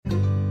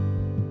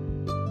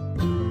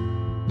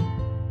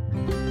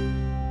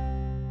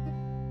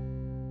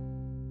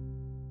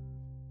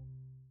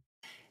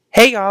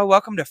Hey y'all,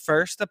 welcome to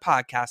First, the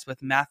podcast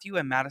with Matthew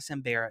and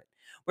Madison Barrett.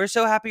 We're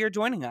so happy you're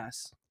joining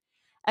us.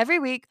 Every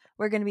week,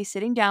 we're going to be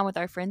sitting down with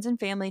our friends and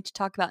family to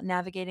talk about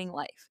navigating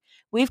life.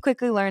 We've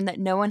quickly learned that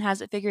no one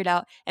has it figured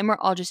out, and we're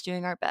all just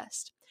doing our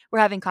best. We're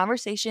having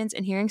conversations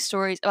and hearing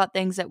stories about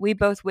things that we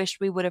both wished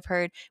we would have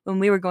heard when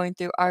we were going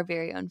through our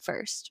very own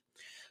first.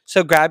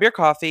 So grab your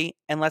coffee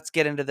and let's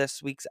get into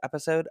this week's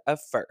episode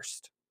of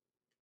First.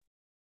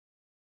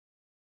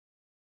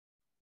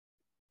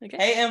 Okay.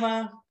 Hey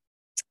Emma.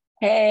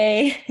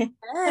 Hey.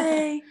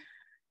 Hey.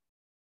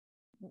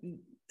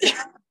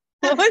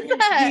 What was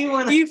that?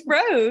 You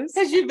froze.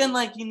 Because you've been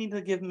like, you need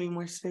to give me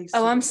more space.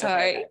 Oh, I'm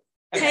sorry.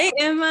 Okay. Hey,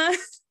 Emma.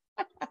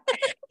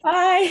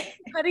 Hi.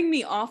 Cutting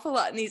me off a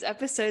lot in these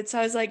episodes, so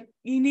I was like,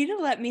 you need to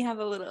let me have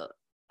a little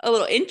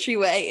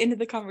entryway into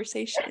the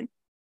conversation.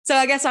 So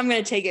I guess I'm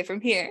going to take it from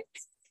here.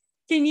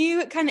 Can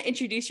you kind of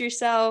introduce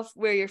yourself,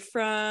 where you're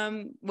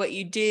from, what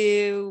you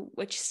do,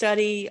 what you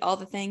study, all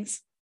the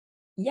things?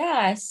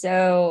 Yeah,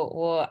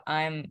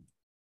 I'm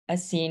a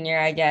senior,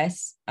 I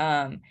guess,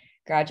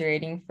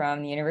 graduating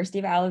from the University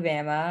of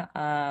Alabama.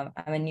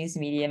 I'm a news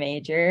media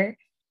major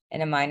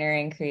and a minor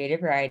in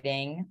creative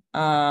writing.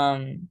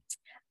 I'm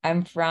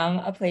from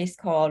a place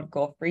called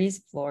Gulf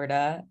Breeze,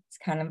 Florida. It's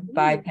kind of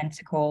by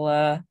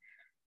Pensacola.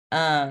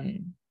 What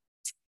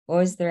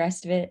was the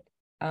rest of it?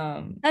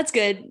 That's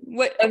good.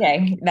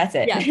 Okay, that's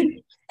it. Yeah.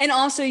 And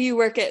also you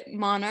work at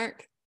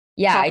Monarch.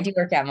 Yeah, I do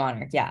work at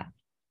Monarch, yeah.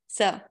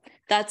 So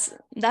that's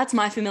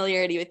my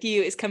familiarity with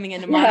you, is coming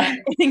into Monarch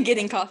and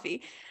getting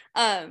coffee.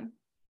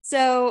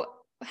 So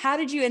how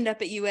did you end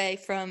up at UA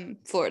from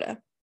Florida?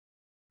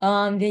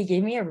 They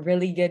gave me a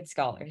really good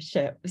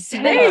scholarship.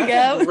 So there you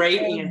go.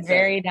 Great it was answer.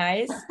 very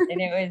nice.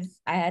 And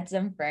I had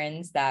some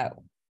friends that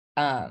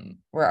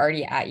were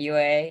already at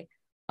UA.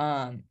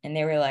 And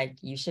they were like,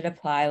 you should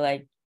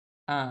apply,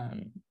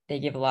 they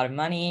give a lot of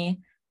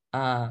money.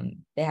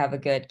 They have a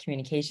good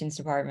communications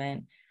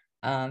department.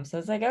 So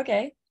it's like,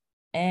 okay.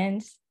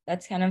 And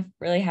that's kind of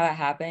really how it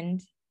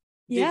happened.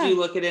 Did you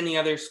look at any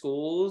other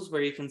schools? Were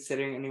you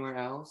considering anywhere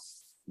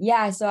else?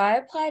 Yeah, so I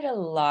applied a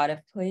lot of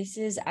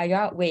places. I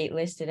got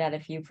waitlisted at a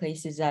few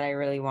places that I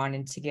really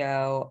wanted to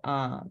go.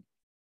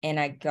 And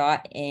I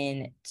got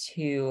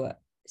into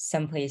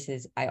some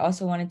places I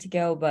also wanted to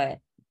go, but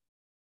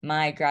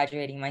my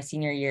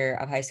senior year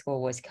of high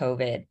school was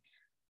COVID.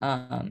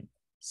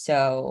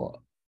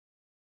 So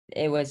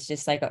it was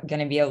just going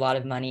to be a lot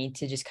of money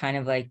to just kind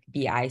of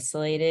be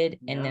isolated.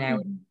 And then I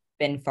would have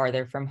been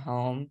farther from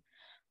home.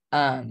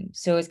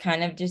 So it's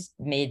kind of just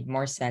made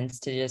more sense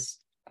to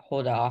just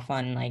hold off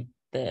on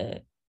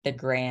the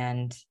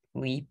grand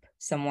leap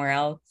somewhere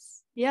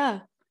else. Yeah,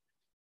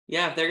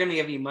 if they're gonna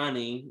give you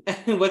money,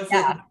 what's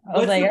the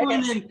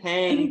point in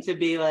paying to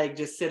be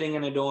just sitting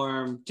in a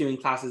dorm doing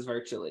classes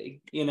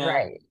virtually,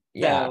 right?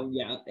 Yeah. So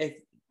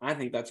I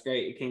think that's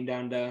great. It came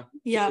down to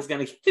who's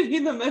gonna give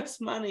you the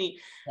most money.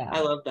 I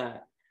love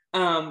that.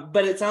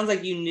 But it sounds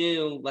like you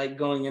knew,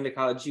 going into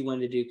college, you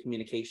wanted to do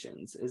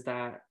communications. Is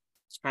that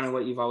kind of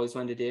what you've always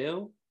wanted to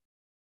do?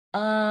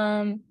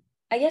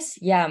 I guess,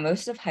 yeah,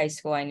 most of high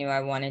school I knew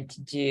I wanted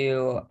to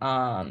do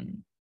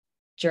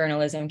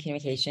journalism,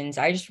 communications.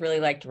 I just really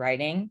liked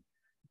writing.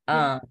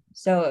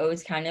 So it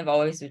was kind of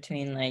always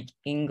between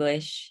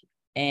English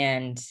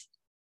and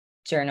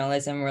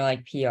journalism or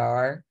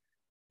PR.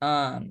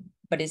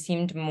 But it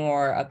seemed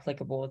more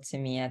applicable to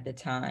me at the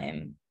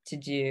time to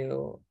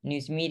do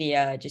news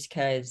media, just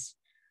because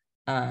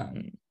I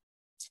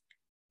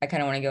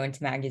kind of want to go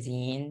into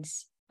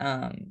magazines.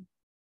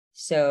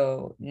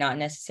 So not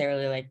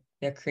necessarily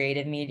the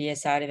creative media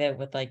side of it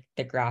with the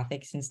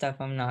graphics and stuff.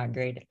 I'm not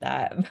great at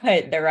that,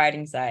 but the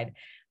writing side,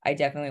 I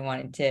definitely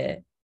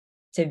wanted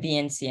to be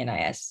in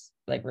CNIS,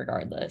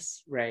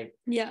 regardless. Right.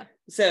 Yeah.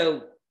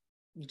 So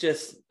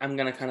I'm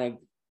gonna kind of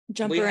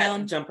jump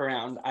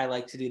around. I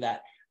like to do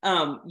that.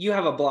 You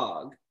have a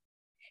blog.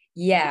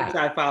 Yeah. Which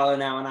I follow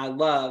now and I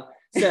love.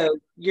 So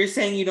you're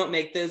saying you don't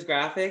make those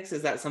graphics?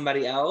 Is that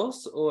somebody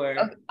else, or?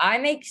 Okay, I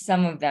make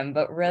some of them,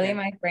 but really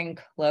my friend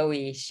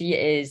Chloe, she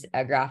is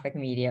a graphic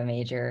media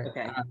major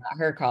at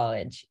her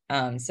college.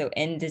 So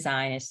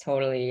InDesign is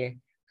totally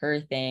her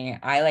thing.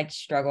 I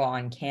struggle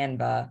on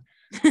Canva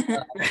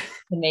to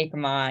make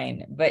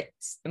mine, but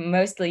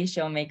mostly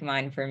she'll make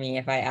mine for me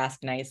if I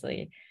ask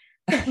nicely.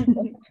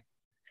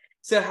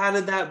 So how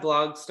did that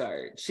blog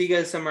start? She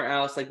goes somewhere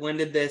else. When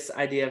did this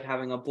idea of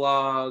having a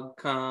blog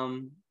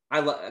come?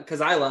 Because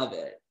I love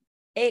it.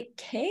 It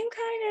came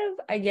kind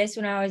of, I guess,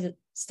 when I was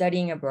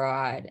studying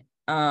abroad.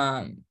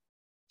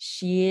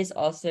 She is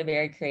also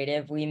very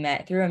creative. We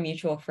met through a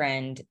mutual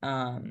friend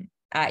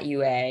at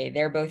UA.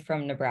 They're both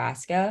from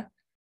Nebraska.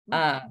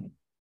 And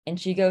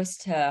she goes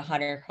to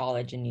Hunter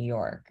College in New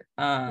York.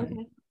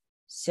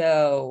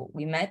 So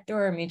we met through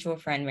our mutual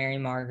friend, Mary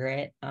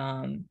Margaret.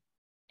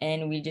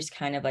 And we just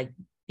kind of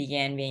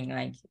began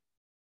being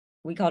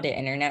we called it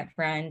internet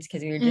friends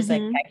because we were just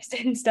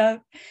texting and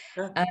stuff.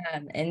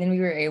 And then we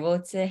were able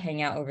to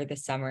hang out over the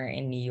summer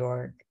in New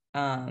York.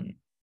 And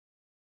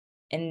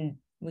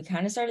we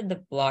kind of started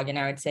the blog in,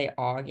 I would say,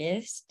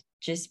 August.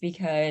 just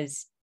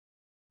because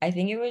I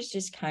think it was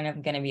just kind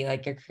of going to be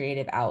like a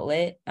creative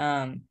outlet.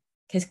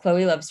 Because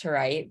Chloe loves to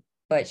write,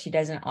 but she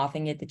doesn't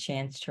often get the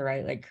chance to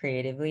write like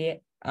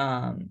creatively.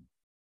 And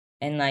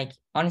like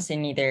honestly,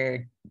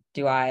 neither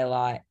do I a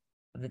lot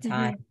of the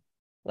time.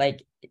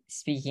 Like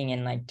speaking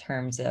in like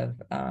terms of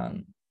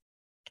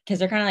because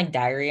they're kind of like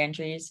diary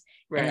entries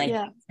in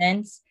like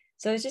sense.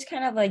 So it's just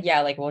kind of like,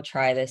 yeah, like we'll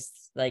try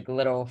this like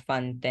little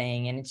fun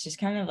thing. And it's just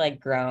kind of like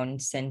grown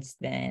since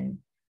then.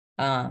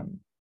 But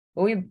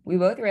we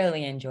both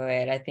really enjoy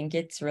it. I think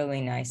it's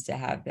really nice to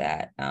have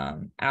that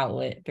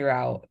outlet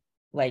throughout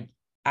like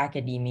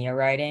academia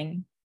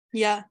writing.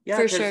 Yeah,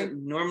 for sure.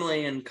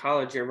 Normally in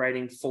college you're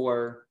writing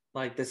for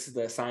like this is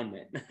the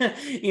assignment.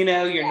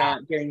 You're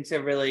not getting to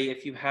really,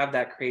 if you have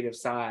that creative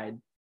side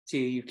too,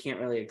 you can't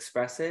really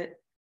express it.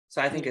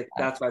 So I think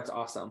that's why it's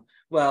awesome.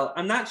 Well,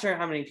 I'm not sure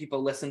how many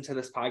people listen to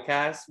this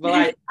podcast.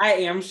 Well, I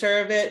am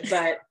sure of it,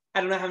 but I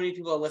don't know how many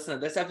people listen to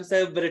this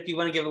episode. But if you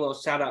want to give a little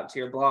shout out to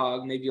your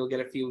blog, maybe you'll get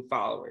a few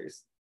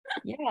followers.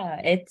 Yeah,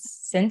 it's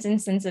Sense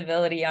and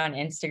Sensibility on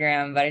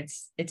Instagram, but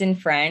it's in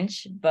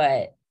French,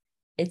 but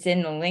it's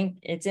in the link.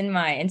 It's in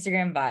my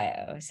Instagram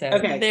bio. So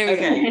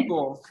okay,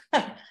 cool.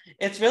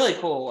 It's really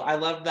cool. I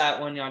love that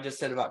one y'all just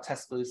said about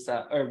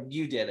Tuscaloosa, or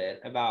you did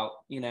it about,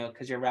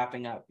 because you're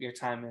wrapping up your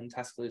time in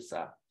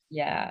Tuscaloosa.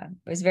 Yeah,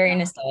 it was very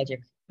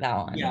nostalgic, that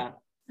one. Yeah,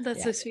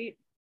 that's so sweet.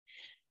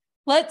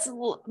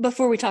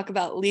 Before we talk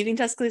about leaving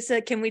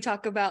Tuscaloosa, can we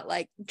talk about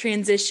like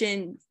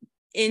transition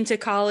into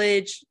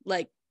college?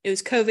 Like it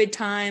was COVID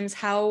times.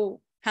 How'd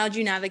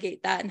you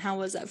navigate that, and how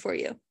was that for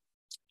you?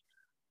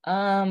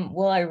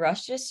 Well, I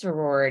rushed a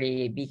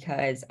sorority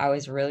because I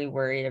was really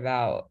worried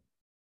about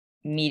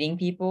meeting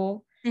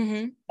people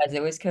because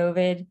it was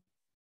COVID.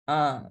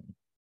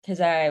 Because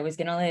I was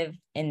gonna live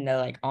in the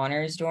like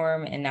honors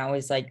dorm, and that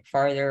was like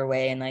farther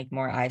away and like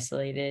more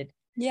isolated.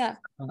 Yeah.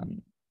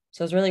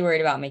 So I was really worried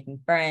about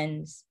making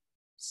friends.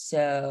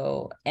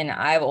 So, and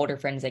I have older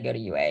friends that go to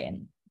UA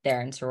and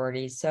they're in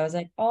sororities. So I was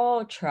like,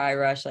 oh, try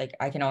rush. Like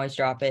I can always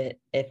drop it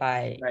if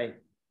I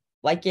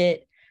like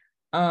it.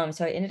 So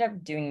I ended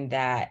up doing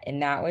that,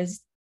 and that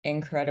was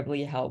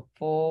incredibly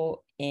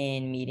helpful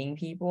in meeting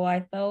people,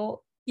 I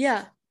felt.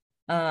 Yeah.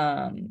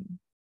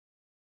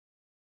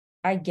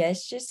 I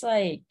guess just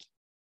like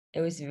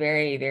it was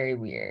very, very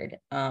weird.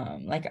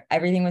 Like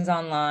everything was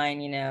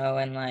online,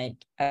 and like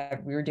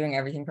we were doing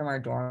everything from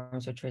our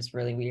dorms, which was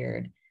really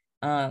weird.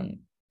 But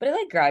it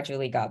like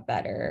gradually got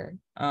better.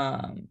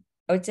 I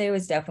would say it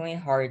was definitely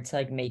hard to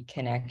like make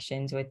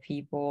connections with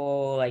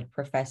people, like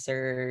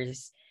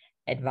professors,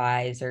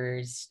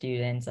 advisors,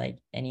 students, like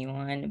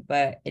anyone,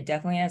 but it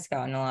definitely has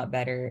gotten a lot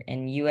better,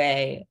 and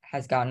UA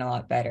has gotten a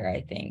lot better,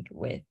 I think,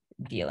 with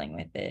dealing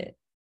with it.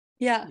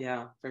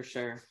 Yeah, for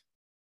sure.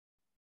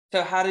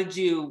 So how did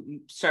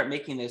you start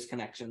making those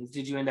connections?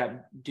 Did you end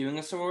up doing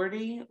a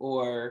sorority,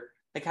 or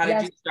like how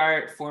did you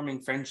start forming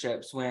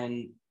friendships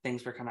when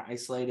things were kind of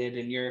isolated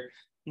and you're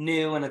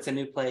new and it's a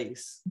new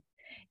place?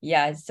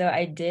 Yeah, so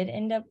I did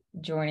end up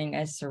joining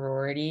a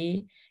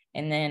sorority,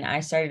 and then I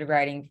started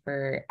writing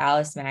for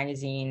Alice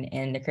Magazine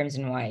and the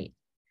Crimson White.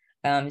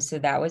 So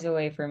that was a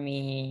way for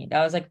me.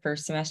 That was like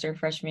first semester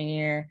freshman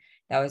year.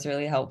 That was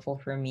really helpful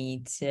for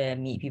me to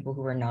meet people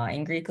who were not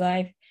in Greek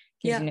life.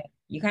 Because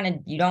you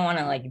don't want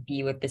to like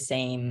be with the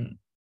same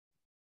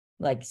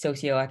like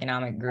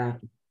socioeconomic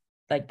group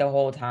like the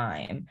whole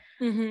time.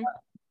 And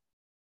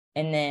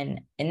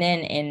then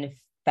in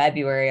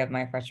February of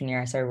my freshman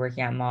year, I started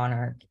working at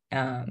Monarch.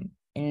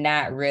 And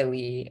that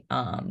really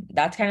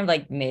that's kind of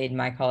like made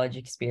my college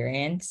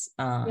experience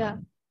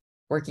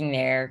working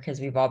there, because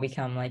we've all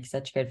become like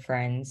such good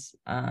friends,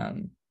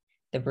 the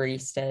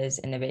baristas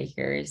and the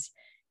bakers.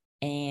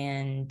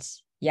 And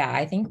yeah,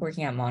 I think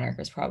working at Monarch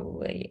was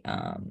probably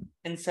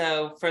and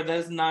so for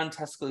those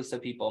non-Tuscaloosa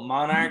people,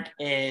 Monarch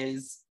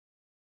is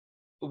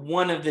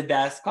one of the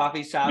best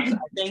coffee shops. I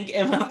think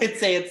Emma would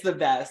say it's the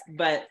best,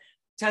 but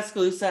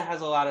Tuscaloosa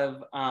has a lot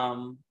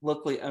of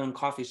locally owned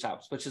coffee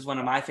shops, which is one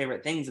of my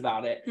favorite things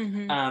about it.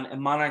 And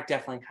Monarch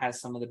definitely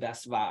has some of the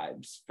best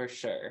vibes for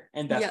sure,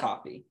 and best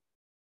coffee.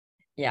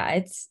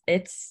 Yeah,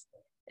 it's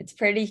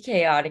pretty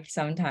chaotic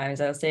sometimes.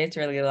 I'll say it's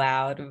really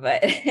loud,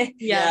 but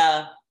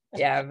yeah,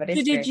 but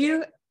it's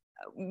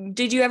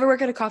did you ever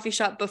work at a coffee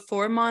shop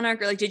before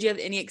Monarch, or like did you have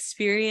any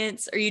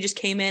experience, or you just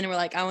came in and were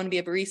like, I want to be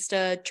a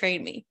barista,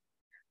 train me?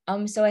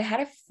 So I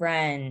had a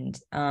friend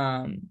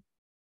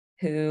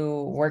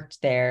who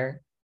worked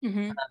there,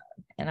 and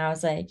I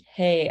was like,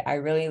 hey, I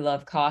really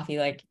love coffee.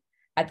 Like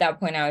at that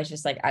point I was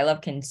just like, I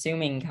love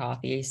consuming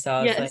coffee, so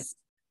I was like,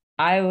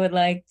 I would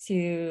like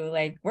to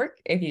like work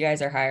if you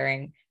guys are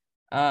hiring.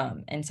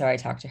 And so I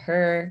talked to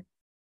her,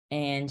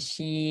 and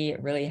she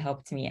really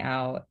helped me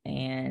out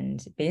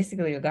and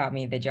basically got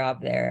me the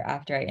job there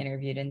after I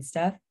interviewed and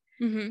stuff.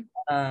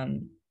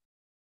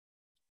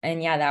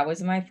 And yeah, that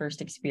was my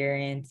first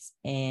experience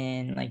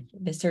in like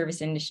the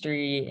service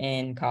industry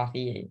in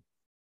coffee,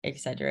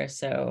 etc.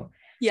 So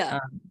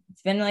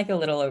it's been like a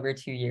little over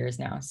 2 years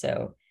now,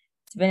 so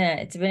it's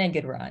been a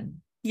good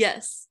run.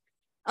 Yes.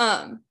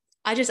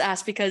 I just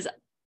asked because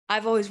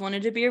I've always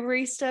wanted to be a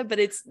barista, but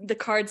it's the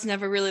cards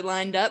never really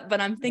lined up.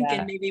 But I'm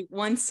thinking maybe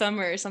one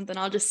summer or something,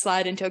 I'll just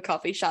slide into a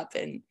coffee shop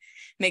and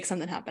make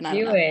something happen. I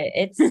don't know.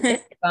 It's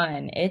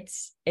fun.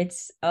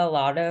 It's a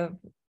lot of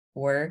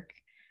work.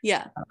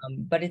 Yeah.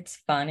 But it's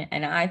fun.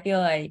 And I feel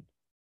like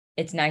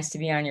it's nice to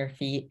be on your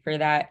feet for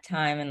that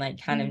time and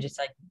like kind of just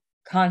like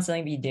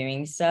constantly be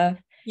doing stuff.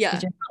 Yeah.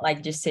 Because you're not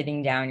like just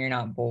sitting down, you're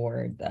not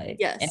bored. Like,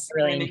 yes. And I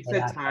really it makes enjoy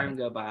the that time part.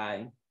 go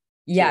by.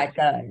 Yeah, it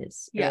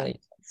does. It Yeah. really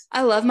does.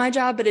 I love my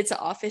job, but it's an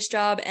office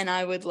job and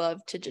I would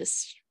love to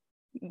just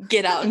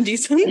get out and do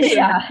something.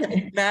 Yeah.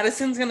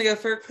 Madison's gonna go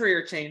for a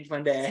career change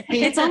one day.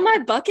 It's on my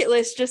bucket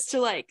list just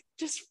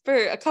for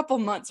a couple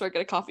months work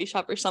at a coffee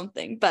shop or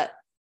something. But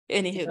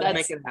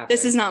anywho,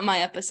 this is not my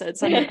episode,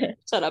 so I'm gonna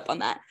shut up on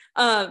that.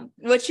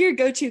 What's your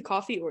go-to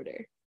coffee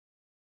order?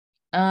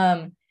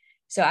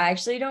 So I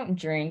actually don't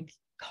drink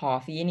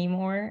coffee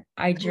anymore.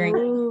 I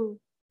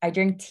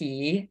drink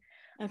tea.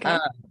 Okay.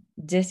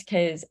 Just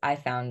because I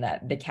found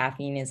that the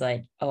caffeine is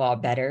like a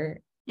lot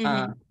better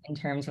in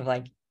terms of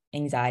like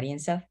anxiety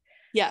and stuff.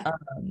 Yeah.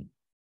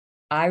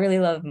 I really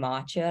love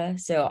matcha,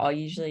 so I'll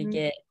usually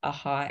get a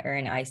hot or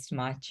an iced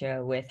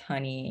matcha with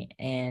honey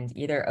and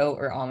either oat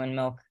or almond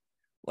milk,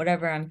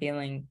 whatever I'm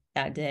feeling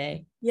that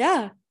day.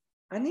 Yeah.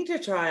 I need to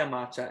try a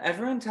matcha.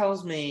 Everyone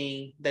tells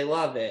me they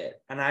love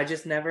it, and I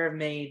just never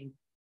made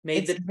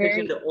the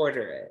decision to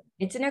order it.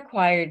 It's an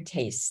acquired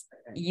taste.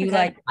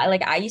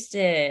 I used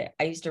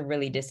to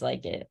really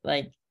dislike it.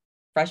 Like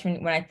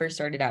when I first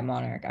started at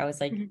Monarch, I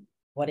was like,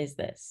 what is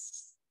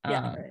this?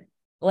 Yeah.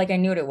 Like I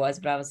knew what it was,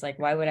 but I was like,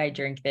 why would I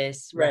drink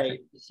this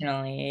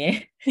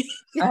recreationally?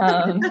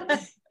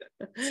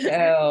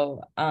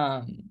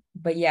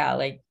 But yeah,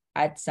 like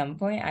at some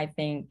point I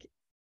think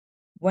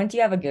once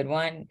you have a good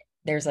one,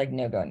 there's like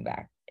no going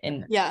back.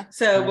 And yeah.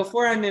 So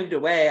before I moved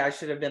away, I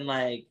should have been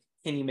like,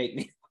 can you make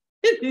me?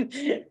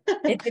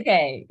 It's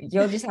okay.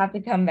 You'll just have to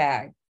come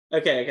back.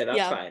 Okay, that's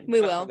fine.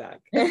 We will.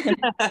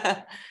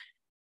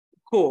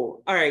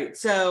 Cool. All right.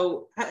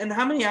 So, and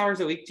how many hours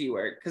a week do you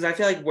work? Because I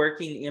feel like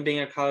working and being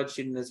a college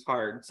student is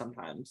hard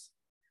sometimes.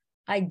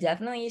 I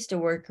definitely used to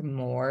work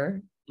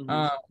more.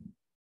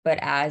 But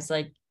as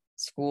like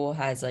school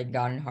has like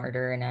gotten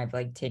harder and I've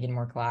like taken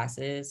more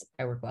classes,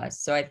 I work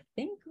less. So I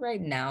think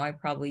right now I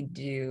probably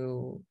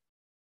do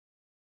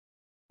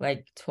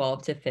like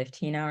 12 to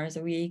 15 hours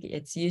a week.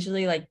 It's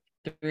usually like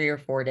 3 or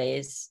 4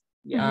 days.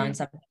 And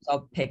sometimes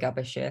I'll pick up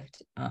a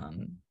shift.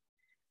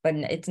 But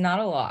it's not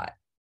a lot.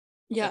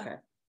 Yeah. Okay.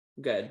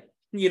 Good.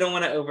 You don't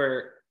want to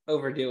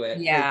overdo it.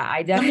 Yeah, like,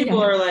 I definitely. Some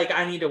people are like,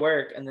 I need to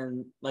work, and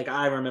then like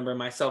I remember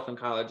myself in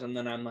college, and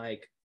then I'm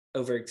like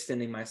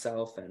overextending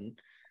myself, and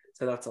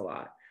so that's a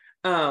lot.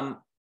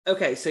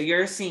 Okay, so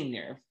you're a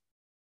senior.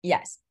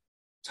 Yes.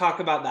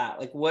 Talk about that.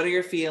 Like, what are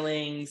your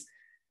feelings?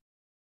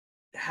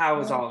 How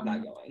is all of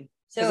that going?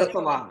 So that's a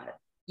lot.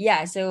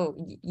 Yeah, so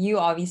you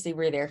obviously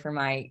were there for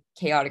my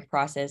chaotic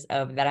process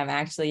of that I'm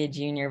actually a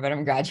junior, but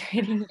I'm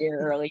graduating a year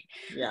early.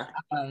 Yeah.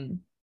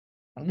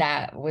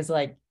 That was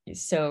like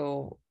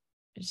so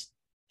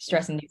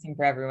stress-inducing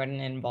for everyone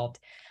involved.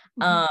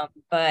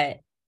 But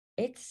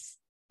it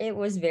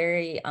was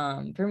very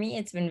for me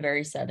it's been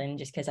very sudden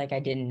just because like I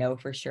didn't know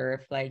for sure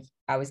if like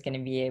I was going to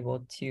be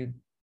able to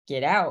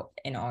get out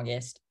in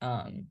August.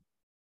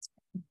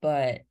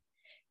 But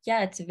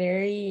yeah,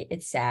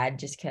 it's sad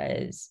just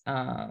because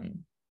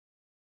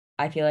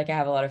I feel like I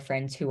have a lot of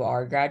friends who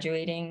are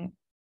graduating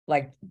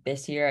like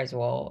this year as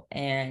well,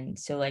 and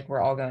so like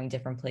we're all going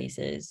different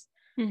places.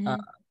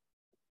 And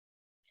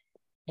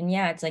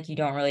yeah, it's like you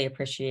don't really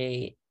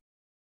appreciate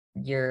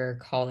your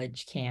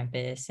college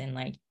campus and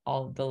like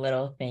all the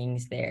little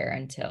things there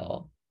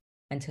until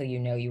you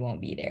know you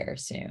won't be there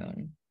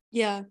soon.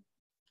 Yeah.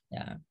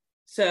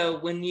 So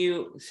when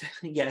you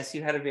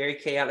had a very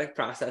chaotic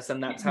process,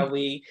 and that's how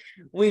we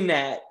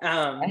met.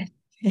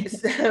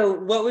 So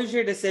what was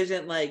your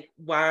decision? Like,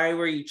 why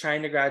were you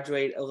trying to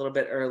graduate a little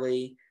bit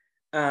early?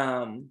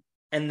 And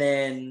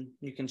then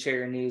you can share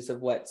your news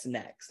of what's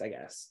next, I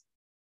guess.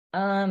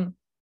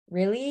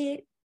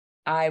 Really,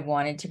 I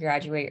wanted to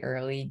graduate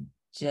early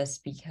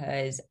just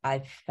because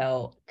I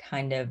felt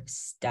kind of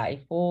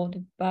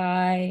stifled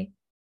by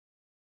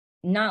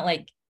not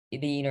like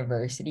the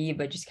university,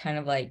 but just kind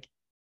of like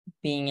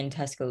being in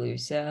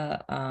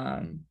Tuscaloosa.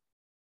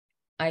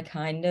 I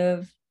kind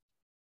of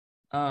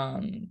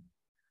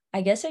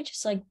I guess I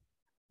just like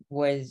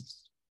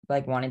was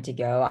like wanted to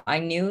go. I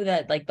knew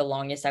that like the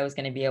longest I was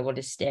going to be able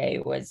to stay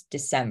was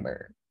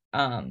December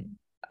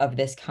of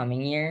this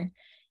coming year,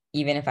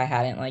 even if I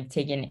hadn't like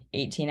taken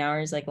 18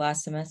 hours like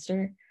last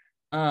semester.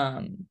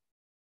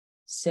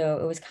 So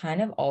it was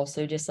kind of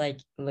also just like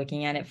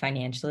looking at it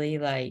financially,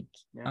 like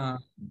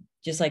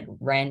just like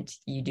rent,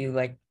 you do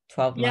like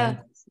 12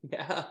 months.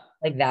 Yeah.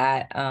 Like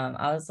that.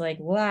 I was like,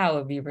 wow, it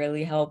would be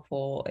really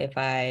helpful if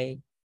I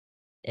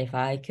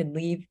could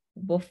leave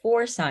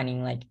before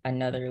signing like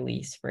another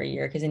lease for a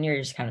year, because then you're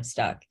just kind of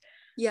stuck.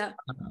 Yeah.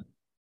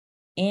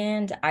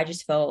 And I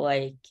just felt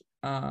like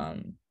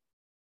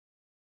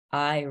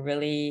I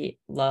really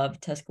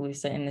loved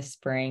Tuscaloosa in the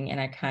spring, and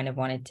I kind of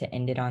wanted to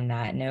end it on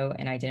that note,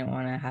 and I didn't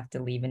want to have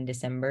to leave in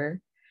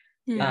December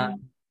Yeah.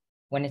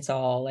 when it's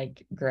all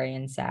like gray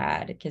and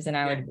sad, because then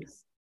I would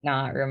Yes.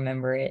 not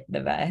remember it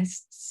the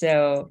best.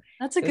 So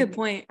That's a it was, good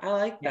point. I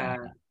like yeah,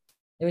 that.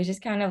 it was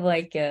just kind of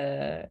like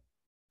I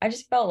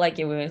just felt like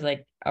it was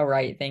like a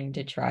right thing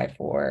to try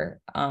for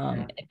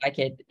Yeah.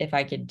 if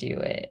I could do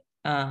it.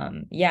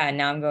 Yeah,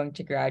 now I'm going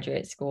to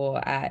graduate school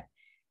at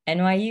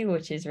NYU,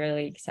 which is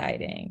really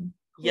exciting.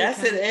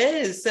 Yes, it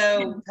is.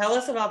 So tell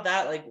us about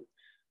that. Like,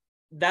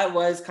 that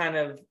was kind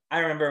of, I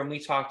remember when we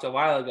talked a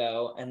while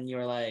ago and you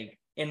were like,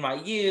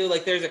 NYU,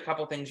 like there's a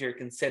couple things you're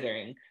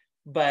considering,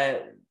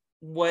 but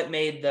what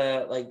made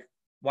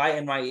why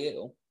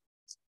NYU?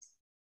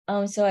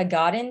 So I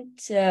got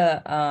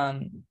into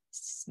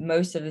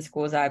most of the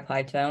schools I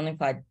applied to. I only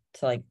applied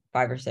to like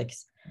 5 or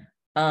 6.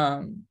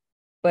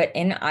 But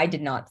I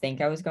did not think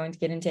I was going to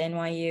get into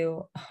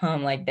NYU.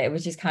 Like that, it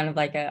was just kind of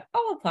like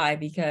I'll apply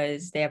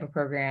because they have a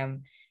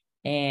program,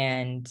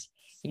 and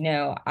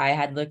I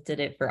had looked at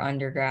it for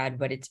undergrad,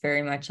 but it's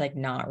very much like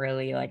not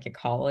really like a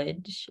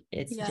college.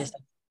 It's just a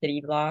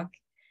city block.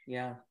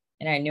 Yeah.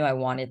 And I knew I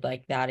wanted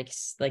like that,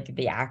 like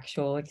the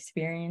actual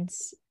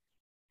experience.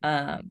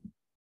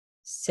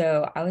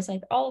 So I was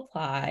like, I'll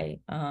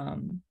apply.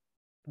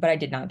 But I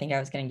did not think I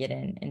was going to get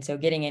in. And so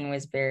getting in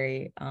was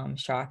very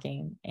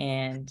shocking.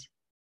 And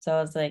so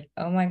I was like,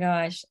 oh my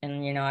gosh.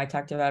 And, I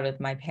talked about it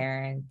with my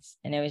parents,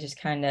 and it was just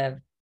kind of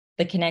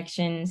the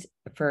connections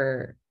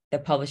for the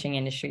publishing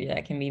industry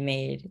that can be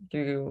made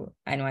through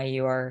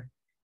NYU are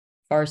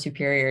far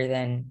superior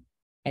than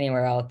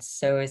anywhere else.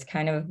 So it's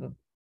kind of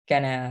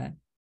gonna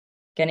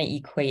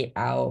equate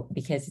out,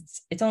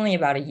 because it's only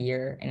about a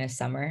year in a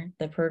summer,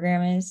 the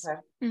program is.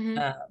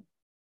 Mhm.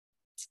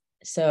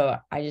 So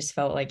I just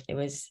felt like it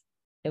was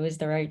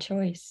the right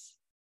choice.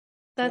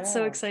 That's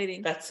so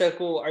exciting. That's so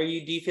cool. Do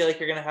you feel like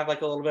you're gonna have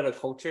like a little bit of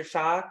culture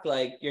shock?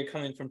 Like you're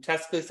coming from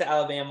Tuscaloosa,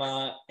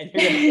 Alabama, and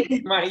you're gonna go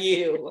to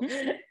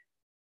NYU.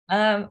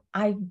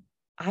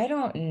 I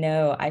don't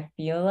know. I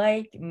feel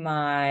like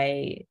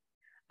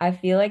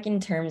in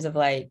terms of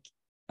like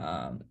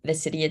the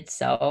city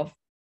itself,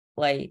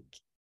 like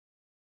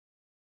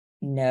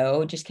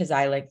no, just because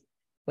I like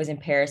was in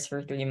Paris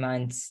for 3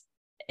 months.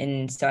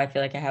 And so I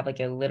feel like I have like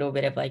a little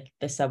bit of like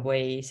the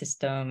subway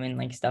system and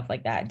like stuff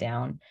like that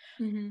down.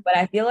 Mhm. But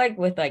I feel like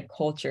with like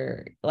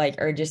culture, like,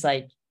 or just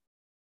like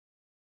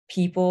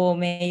people,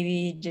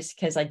 maybe just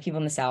because like people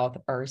in the South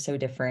are so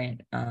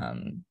different.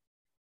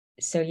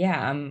 So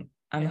yeah, I'm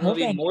And there'll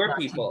be hoping more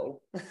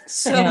people. Yeah.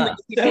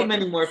 So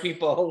many more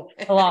people.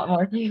 A lot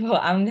more people.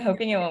 I'm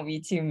hoping it won't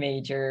be too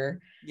major.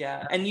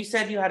 Yeah. And you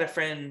said you had a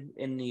friend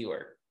in New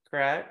York,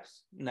 correct?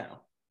 No.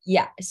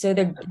 Yeah. So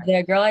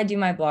the girl I do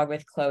my blog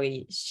with,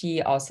 Chloe,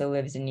 she also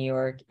lives in New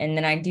York. And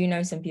then I do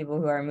know some people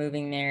who are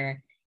moving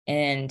there.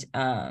 And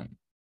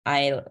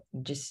I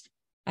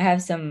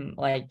have some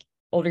like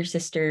older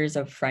sisters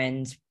of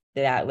friends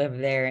that live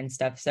there and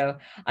stuff. So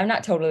I'm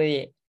not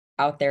totally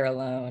out there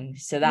alone.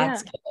 So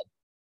that's good.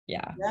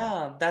 Yeah.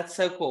 Yeah, that's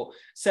so cool.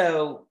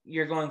 So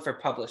you're going for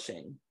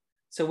publishing.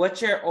 So what's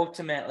your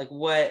ultimate, like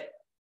what,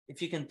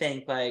 if you can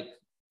think like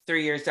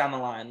 3 years down the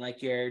line,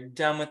 like you're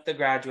done with the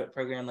graduate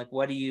program, like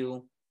what do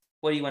you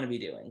want to be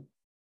doing?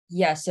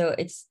 Yeah, so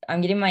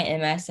I'm getting my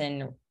MS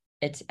and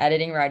it's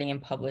editing, writing,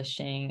 and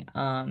publishing.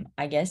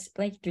 I guess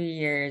like 3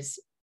 years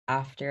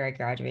after I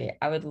graduate,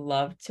 I would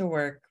love to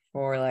work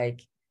for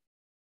like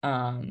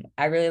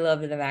I really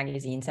love the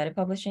magazine side of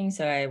publishing,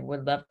 so I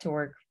would love to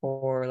work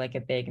for like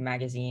a big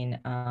magazine.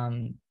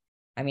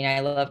 I mean, I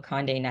love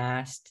Condé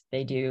Nast.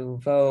 They do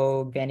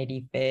Vogue,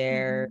 Vanity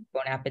Fair,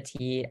 Bon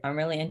Appetit. I'm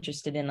really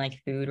interested in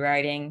like food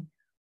writing,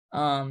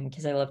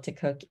 because I love to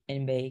cook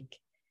and bake.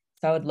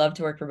 So I would love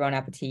to work for Bon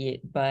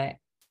Appetit, but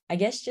I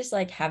guess just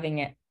like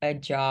having a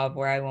job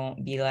where I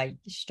won't be like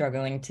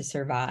struggling to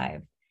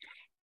survive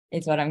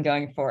is what I'm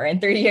going for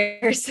in 3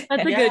 years.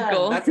 That's a good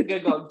goal. That's a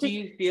good goal. Do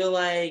you feel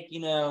like,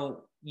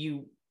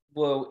 you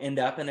will end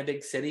up in a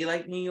big city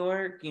like New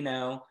York,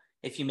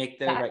 if you make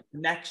the right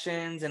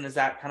connections? And is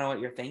that kind of what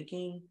you're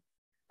thinking?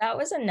 That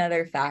was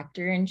another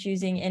factor in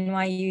choosing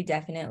NYU,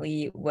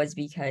 definitely, was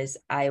because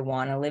I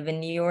want to live in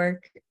New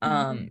York.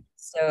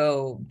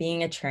 So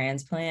being a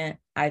transplant,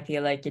 I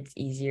feel like it's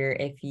easier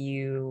if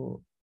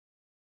you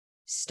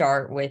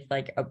start with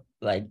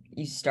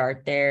you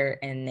start there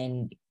and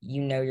then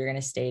you're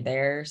gonna stay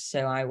there.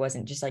 So I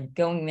wasn't just like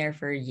going there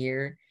for a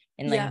year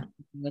and like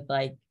with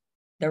like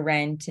the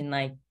rent and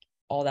like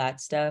all that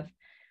stuff.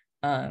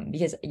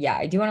 Because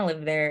I do want to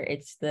live there.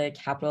 It's the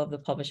capital of the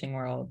publishing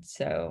world.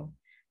 So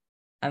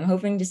I'm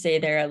hoping to stay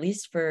there at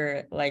least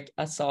for like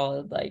a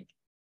solid like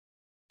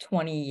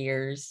 20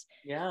 years.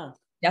 Yeah.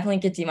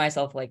 Definitely could see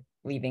myself like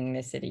leaving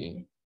the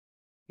city.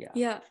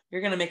 Yeah.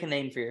 You're going to make a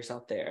name for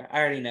yourself there. I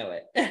already know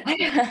it.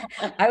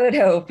 I would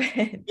hope.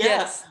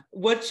 Yes.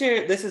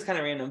 This is kind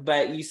of random,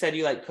 but you said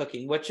you like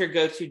cooking. What's your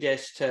go-to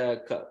dish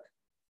to cook?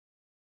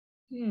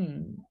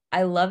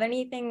 I love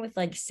anything with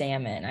like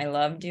salmon. I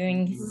love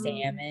doing Mhm.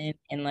 salmon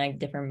and like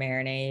different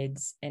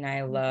marinades, and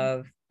I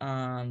love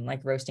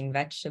like roasting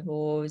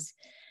vegetables,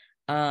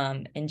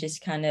 and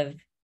just kind of,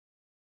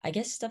 I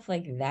guess, stuff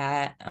like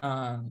that.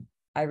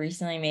 I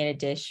recently made a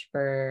dish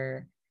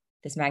for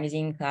this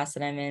magazine class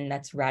that I'm in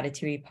that's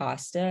ratatouille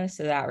pasta.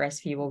 So that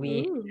recipe will be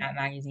in Ooh, that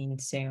magazine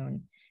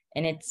soon.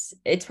 And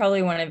it's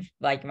probably one of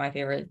like my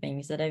favorite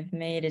things that I've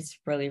made. It's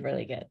really,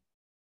 really good.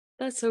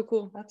 that's so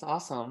cool. That's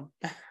awesome.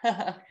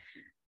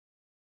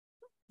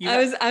 You I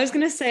have, was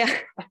gonna say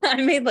I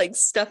made like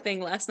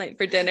stuffing last night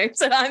for dinner,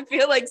 so I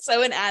feel like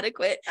so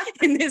inadequate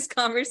in this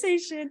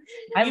conversation.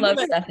 I you know love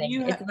what?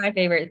 stuffing. It's my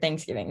favorite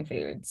Thanksgiving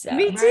food. Me So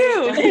Right.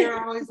 too. And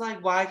you're always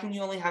like, why can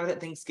you only have it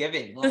at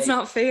Thanksgiving? That's Like,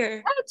 not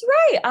fair. that's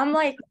right. I'm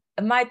like,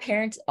 my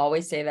parents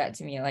always say that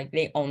to me. Like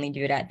they only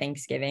do it at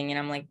Thanksgiving. And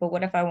I'm like, but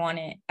what if I want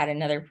it at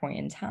another point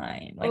in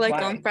time? Like Like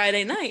why? on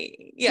Friday night.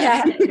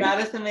 Yeah. Yeah.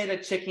 Madison made a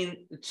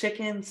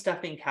chicken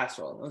stuffing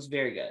casserole. It was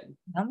very good.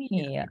 Yummy.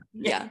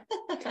 Yeah.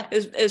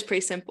 It was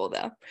pretty simple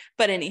though.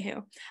 But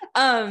anywho,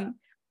 um,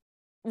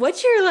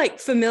 what's your like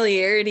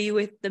familiarity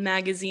with the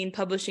magazine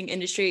publishing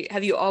industry?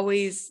 Have you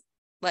always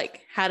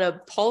like had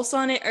a pulse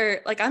on it,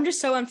 or like I'm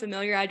just so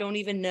unfamiliar, I don't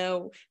even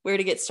know where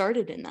to get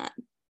started in that.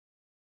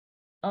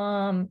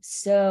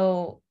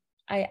 So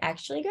I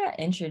actually got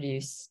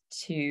introduced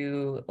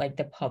to like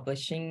the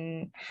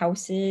publishing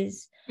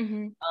houses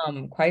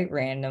Mm-hmm. quite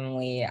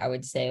randomly, I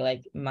would say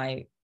like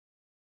my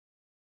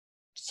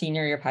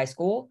senior year of high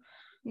school.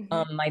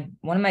 Mm-hmm. My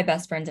one of my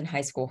best friends in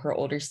high school, her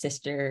older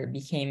sister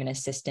became an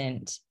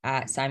assistant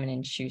at Simon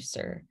and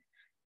Schuster.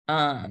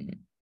 Um,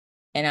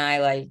 and I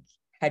like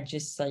had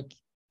just like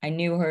I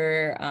knew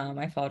her.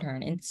 I followed her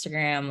on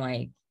Instagram,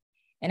 like,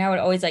 and I would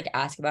always like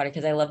ask about it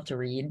because I love to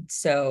read.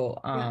 So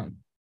Yeah.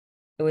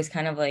 it was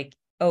kind of like,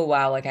 oh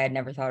wow, like I had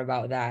never thought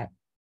about that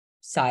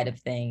side of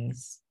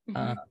things.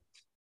 Mm-hmm.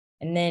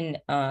 And then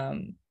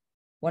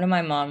one of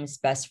my mom's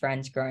best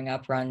friends growing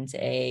up runs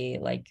a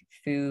like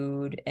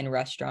food and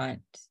restaurant,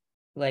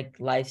 like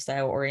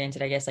lifestyle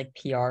oriented, I guess, like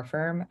PR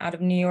firm out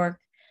of New York.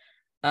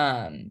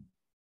 Um,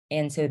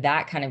 and so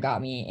that kind of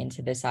got me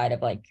into the side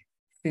of like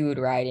food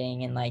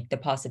writing and like the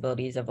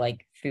possibilities of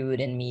like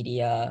food and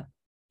media,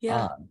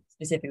 Yeah,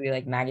 specifically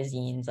like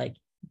magazines, like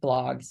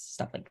blogs,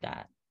 stuff like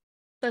that.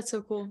 that's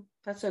so cool.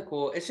 That's so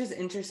cool. It's just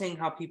interesting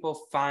how people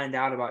find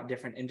out about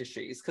different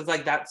industries. Cause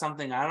like that's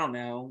something I don't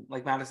know.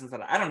 Like Madison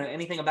said, I don't know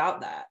anything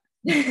about that.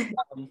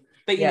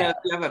 But you know, Yeah. if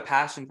you have a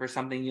passion for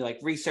something, you like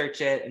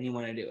research it and you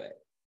want to do it.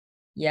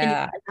 And you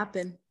Yeah. make it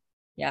happen.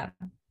 Yeah.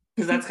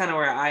 Because that's kind of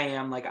where I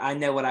am. Like I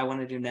know what I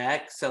want to do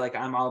next. So like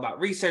I'm all about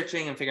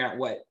researching and figuring out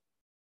what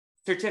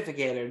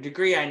certificate or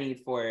degree I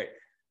need for it.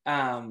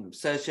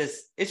 So it's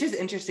just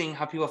interesting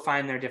how people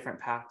find their different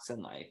paths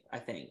in life, I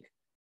think.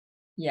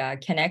 Yeah,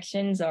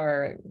 connections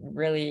are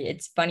really,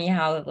 it's funny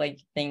how like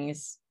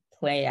things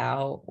play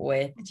out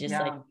with just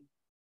Yeah.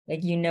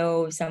 like you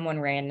know someone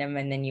random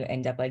and then you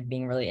end up like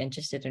being really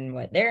interested in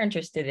what they're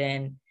interested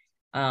in.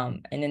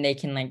 And then they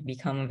can like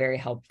become a very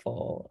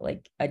helpful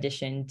like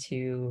addition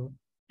to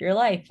your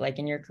life, like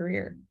in your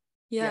career.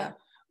 Yeah.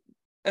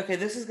 Okay,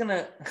 this is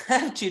gonna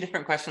have two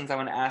different questions I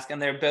want to ask,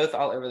 and they're both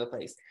all over the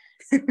place.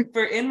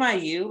 For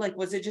NYU, like,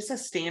 was it just a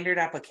standard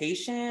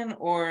application,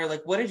 or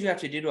like, what did you have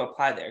to do to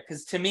apply there?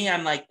 Because to me,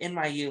 I'm like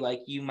NYU, like,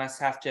 you must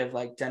have to have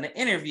like done an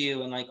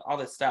interview and like all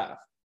this stuff.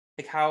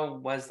 Like, how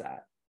was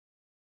that?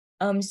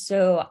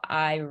 So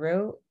I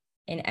wrote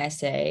an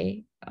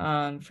essay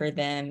for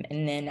them,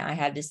 and then I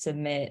had to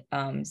submit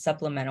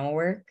supplemental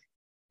work,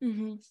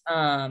 Mm-hmm.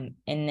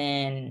 and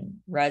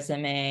then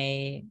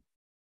resume,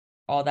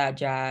 all that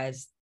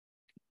jazz,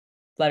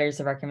 letters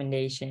of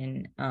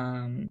recommendation.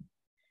 And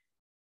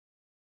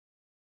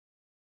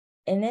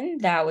then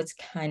that was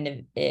kind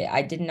of it.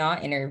 I did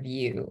not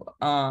interview.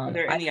 Are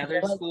there I any feel other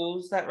like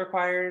schools that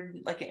required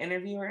like an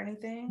interview or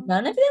anything?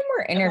 none of them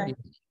were Okay. interviewed.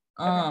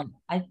 Okay.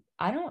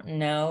 I don't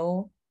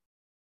know.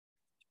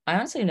 I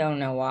honestly don't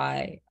know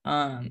why.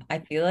 I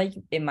feel like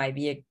it might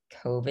be a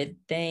COVID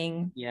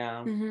thing,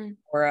 Yeah. Mm-hmm.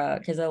 or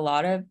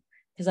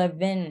because I've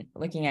been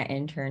looking at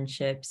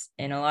internships,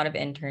 and a lot of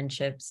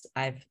internships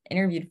I've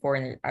interviewed for,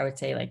 and I would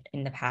say like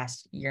in the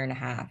past year and a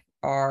half,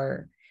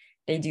 are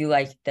they do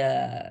like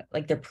the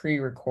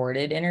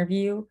pre-recorded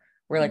interview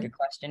where like a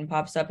question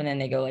pops up and then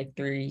they go like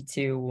 3,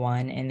 2,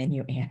 1, and then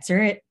you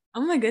answer it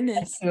Oh my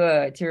goodness.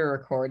 to a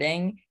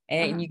recording,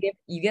 and Uh-huh.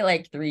 you get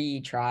like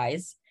 3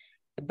 tries,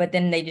 but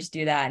then they just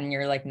do that and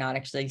you're like not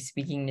actually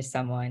speaking to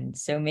someone.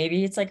 So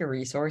maybe it's like a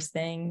resource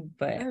thing,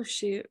 but Oh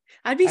shoot.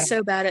 I'd be I don't,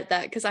 so bad at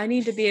that because I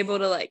need to be able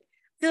to like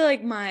feel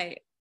like my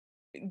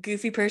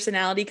goofy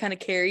personality kind of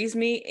carries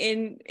me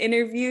in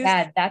interviews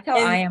yeah, that's how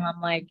I and am.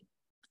 I'm like,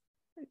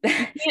 you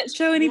can't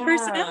show any Yeah.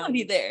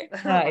 personality there.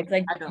 it's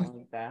like I don't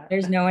like that.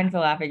 there's no one to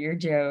laugh at your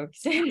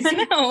jokes.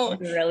 I know.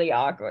 It's really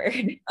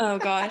awkward. Oh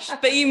gosh.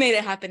 But you made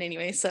it happen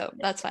anyway, so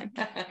that's fine.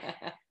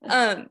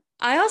 I'm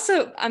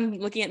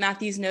looking at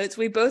Matthew's notes.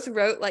 We both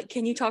wrote like,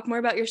 can you talk more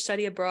about your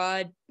study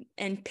abroad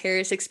and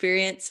Paris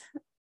experience?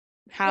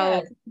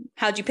 Yeah.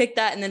 How'd you pick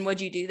that and then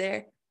what'd you do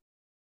there?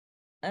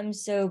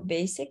 So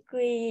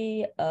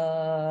basically,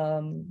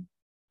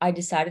 I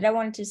decided I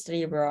wanted to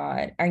study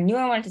abroad. I knew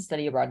I wanted to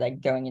study abroad,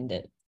 like going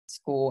into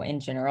school in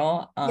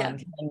general. 'Cause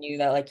I knew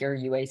that like your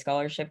UA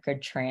scholarship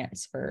could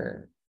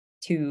transfer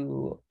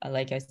to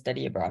like a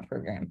study abroad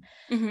program.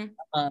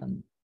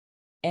 Um,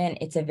 and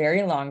it's a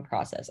very long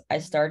process. I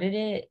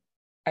started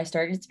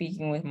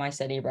speaking with my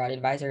study abroad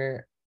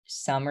advisor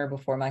summer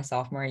before my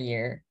sophomore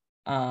year,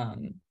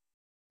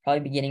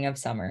 probably beginning of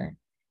summer.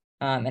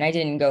 And I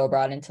didn't go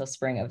abroad until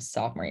spring of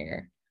sophomore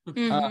year.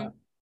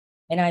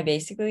 And I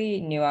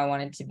basically knew I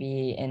wanted to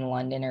be in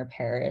London or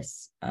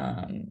Paris,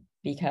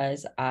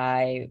 because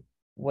I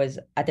was,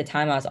 at the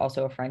time, I was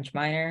also a French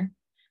minor.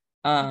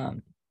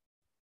 And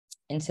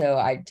so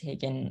I'd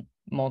taken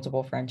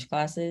multiple French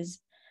classes.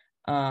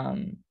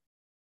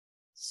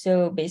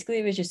 So basically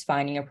it was just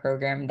finding a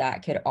program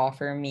that could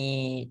offer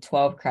me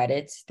 12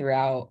 credits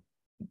throughout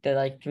the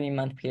like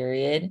 3-month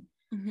period.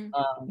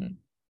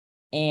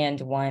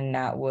 And one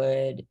that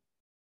would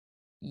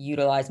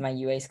utilize my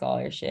UA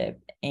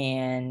scholarship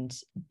and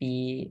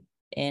be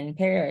in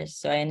Paris.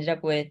 So I ended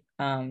up with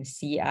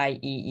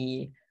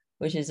CIEE,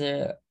 which is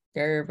a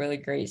very, really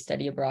great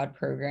study abroad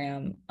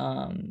program.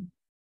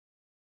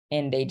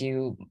 And they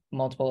do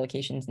multiple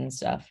locations and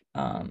stuff.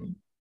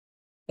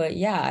 But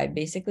yeah, I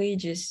basically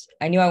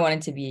I knew I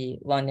wanted to be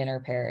London or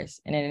Paris,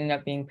 and it ended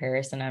up being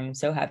Paris, and I'm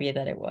so happy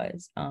that it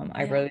was.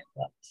 I really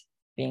loved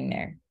being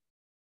there.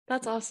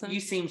 That's awesome. You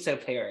seem so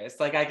Paris.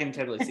 Like, I can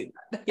totally see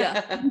that.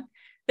 Yeah.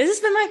 This has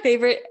been my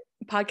favorite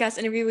podcast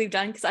interview we've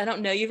done because I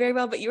don't know you very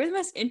well, but you were the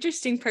most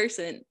interesting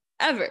person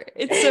ever.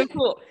 It's so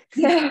cool.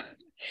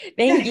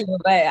 Thank you,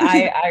 but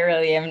I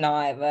really am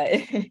not,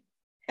 but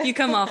you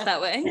come off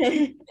that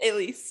way, at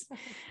least.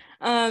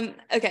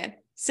 Okay.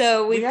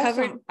 So we've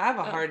covered. I have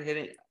a hard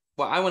hitting.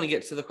 Well, I want to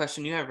get to the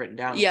question you have written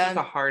down. Yeah. It's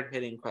a hard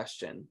hitting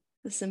question.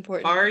 This is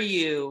important. Are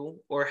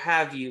you or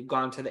have you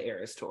gone to the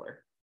Eras Tour?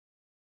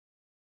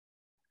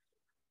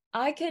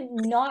 I could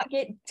not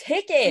get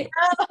tickets.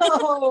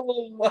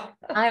 No.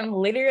 I'm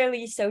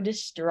literally so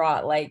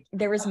distraught. Like,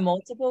 there was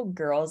multiple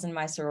girls in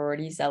my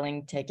sorority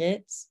selling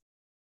tickets.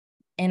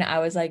 And I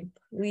was like,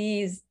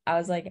 please. I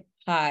was like,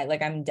 hi,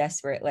 like, I'm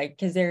desperate. Like,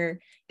 because they're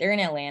in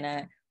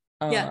Atlanta.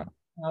 I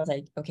was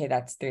like, okay,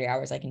 that's 3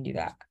 hours. I can do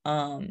that.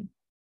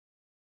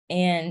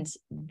 And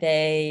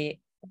they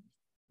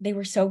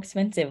were so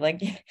expensive.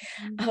 Like,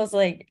 I was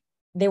like,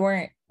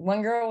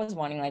 one girl was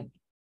wanting like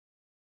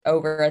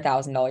over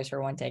 $1,000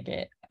 for one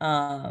ticket.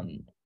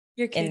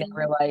 You're kidding. And they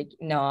were like,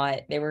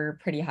 they were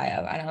pretty high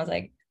up. And I was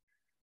like,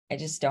 I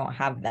just don't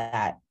have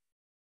that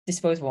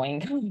disposable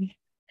income.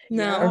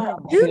 No,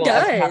 who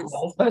does?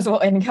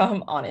 Disposable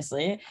income,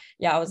 honestly.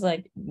 Yeah, I was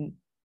like,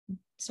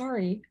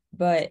 sorry,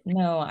 but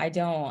no, I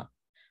don't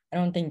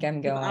think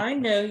I'm going. If I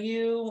know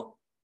you,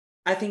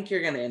 I think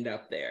you're gonna end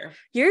up there.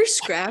 You're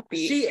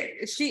scrappy.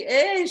 She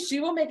is. She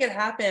will make it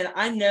happen.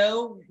 I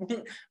know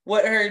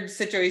what her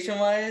situation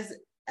was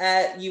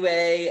at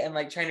UA and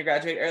like trying to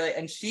graduate early,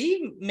 and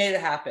she made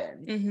it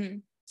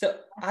happen. So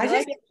I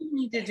just think you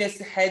need to just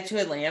head to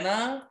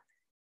Atlanta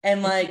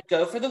and like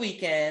go for the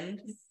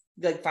weekend,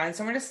 like find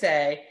somewhere to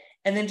stay,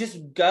 and then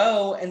just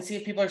go and see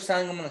if people are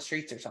selling them on the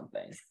streets or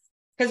something.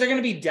 Because they're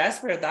gonna be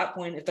desperate at that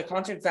point. If the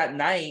concert's that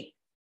night,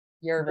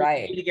 you're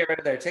right. Need to get rid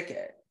of their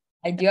ticket.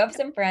 I do have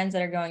some friends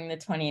that are going the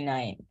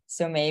 29th,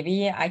 so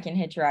maybe I can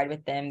hitch a ride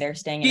with them. They're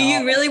staying. Do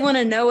you really want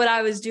to know what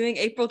I was doing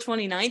April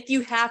 29th?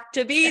 You have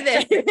to be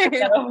there.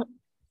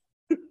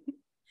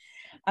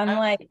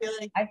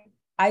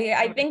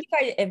 I think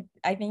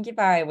if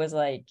I was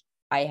like,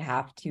 I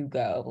have to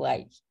go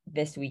like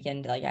this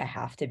weekend, like I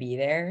have to be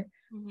there,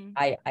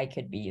 I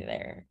could be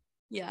there.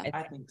 Yeah,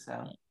 I think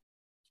so.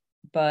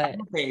 But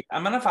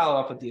I'm gonna follow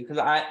up with you because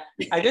I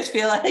just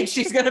feel like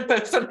she's gonna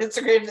post on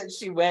Instagram that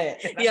she went.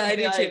 Yeah, I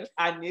do too.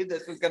 I knew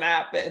this was gonna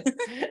happen.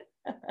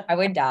 I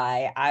would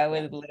die. I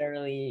would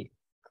literally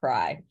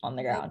cry on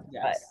the ground.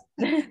 Yes.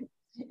 But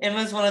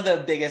Emma's one of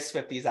the biggest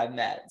Swifties I've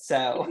met,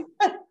 so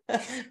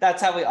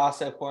that's how we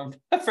also formed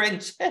a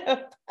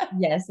friendship.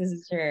 Yes, this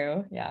is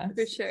true. Yeah,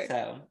 for sure.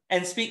 So,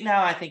 and Speak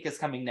Now I think is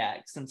coming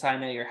next, since I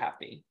know you're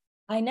happy.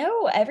 I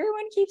know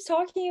everyone keeps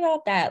talking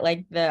about that,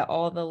 like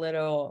all the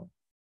little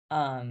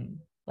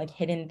like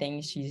hidden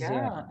things she's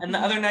doing. And the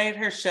other night at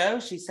her show,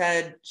 she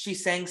said she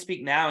sang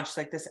Speak Now, and she's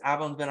like, this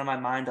album's been on my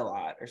mind a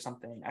lot or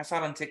something. I saw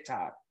it on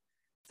TikTok,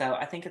 so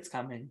I think it's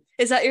coming.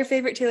 Is that your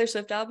favorite Taylor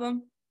Swift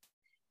album?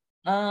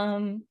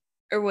 Or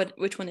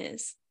which one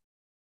is?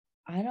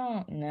 I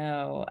don't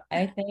know.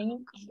 I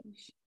think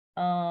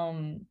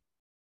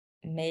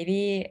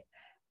maybe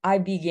I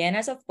began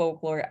as a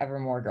Folklore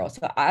Evermore girl,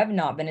 so I've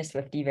not been a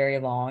Swiftie very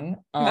long.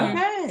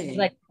 Okay. It was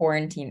like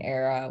quarantine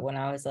era when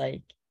I was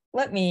like,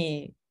 let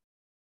me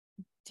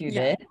do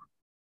this.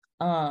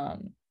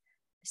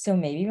 So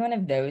maybe one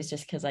of those,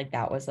 just because like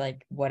that was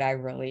like what I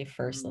really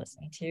first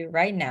listened to.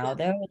 Right now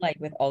though, like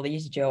with all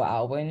these Joe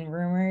Alwyn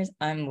rumors,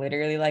 I'm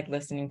literally like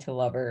listening to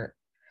Lover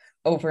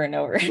over and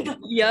over. Yep.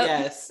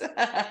 Yes.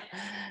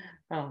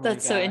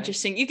 That's so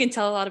interesting. You can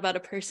tell a lot about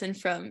a person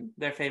from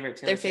their favorite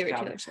Taylor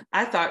Swift.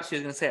 I thought she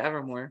was gonna say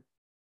Evermore.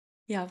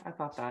 Yeah. I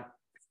thought that.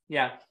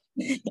 Yeah.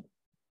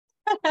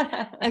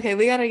 Okay,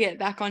 we got to get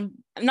back on,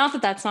 not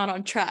that that's not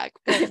on track,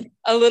 but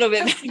a little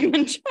bit back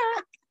on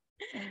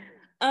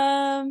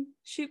track.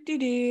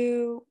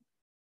 Shoop-de-doo.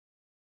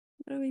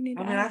 What do we need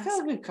to I ask? feel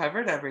like we've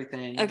covered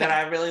everything Okay. that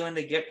I really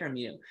wanted to get from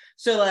you.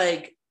 So,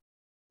 like,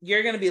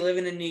 you're going to be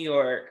living in New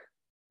York,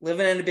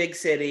 living in a big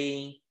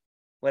city,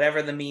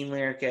 whatever the mean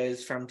lyric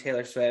is from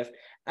Taylor Swift.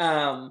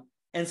 And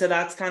so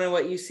that's kind of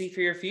what you see for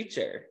your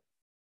future.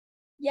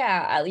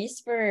 Yeah, at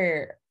least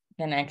for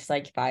the next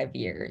like 5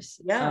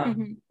 years. Yeah.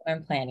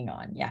 I'm planning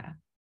on. Yeah.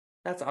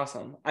 That's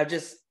awesome.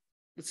 It's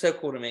so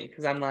cool to me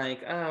because I'm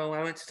like, oh,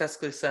 I went to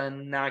Tuscaloosa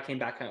and now I came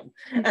back home.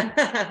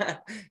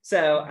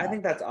 So I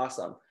think that's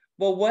awesome.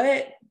 Well,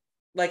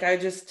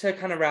 to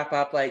kind of wrap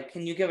up, like,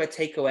 can you give a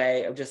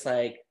takeaway of just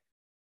like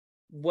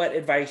what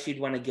advice you'd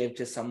want to give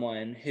to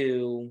someone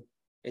who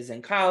is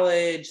in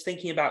college,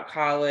 thinking about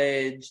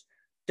college,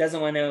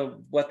 doesn't want to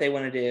know what they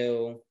want to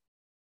do,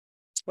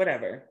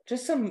 whatever,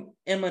 just some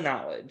Emma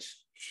knowledge?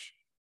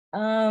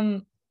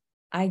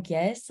 I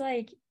guess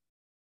like,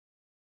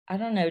 I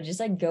don't know, just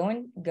like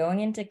going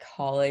into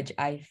college,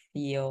 I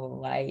feel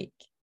like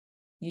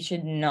you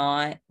should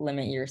not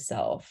limit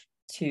yourself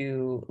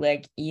to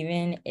like,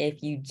 even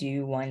if you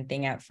do one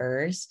thing at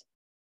first,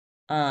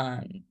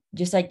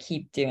 just like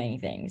keep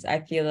doing things. I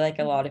feel like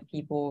a lot of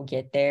people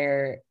get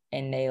there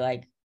and they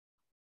like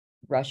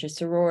rush a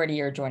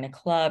sorority or join a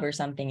club or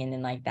something, and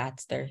then like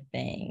that's their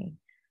thing.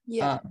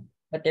 Yeah.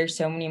 But there's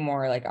so many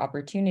more like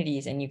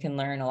opportunities, and you can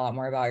learn a lot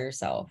more about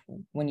yourself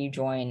when you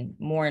join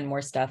more and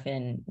more stuff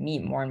and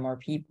meet more and more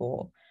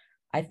people.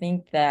 I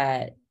think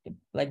that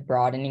like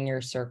broadening my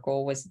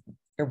circle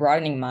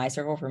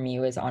for me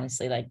was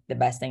honestly like the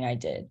best thing I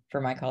did for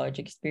my college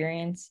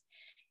experience.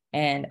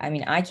 And I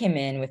mean, I came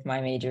in with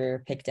my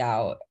major picked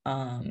out.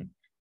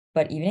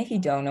 But even if you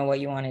don't know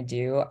what you want to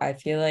do, I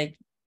feel like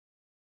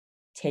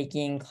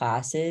taking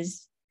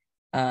classes,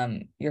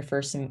 your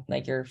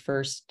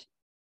first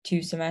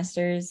 2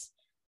 semesters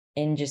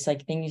in just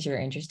like things you're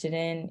interested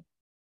in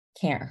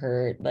can't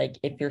hurt. Like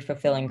if you're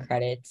fulfilling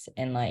credits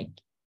and like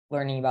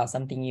learning about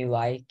something you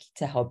like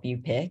to help you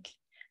pick,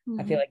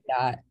 I feel like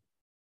that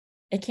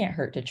it can't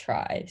hurt to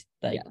try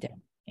like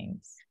different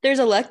things. There's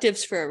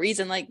electives for a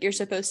reason. Like you're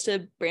supposed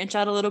to branch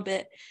out a little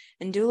bit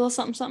and do a little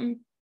something.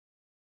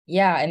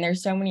 Yeah, and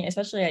there's so many,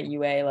 especially at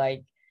UA,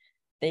 like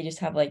they just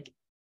have like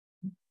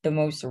the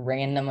most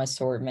random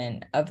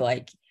assortment of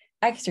like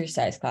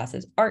exercise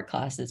classes, art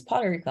classes,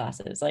 pottery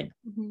classes, like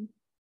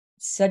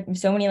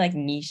so many like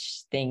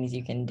niche things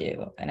you can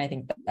do, and I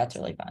think that's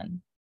really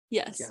fun.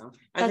 Yes. Yeah.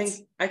 I think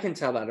I can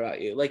tell that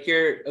about you. Like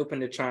you're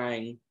open to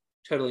trying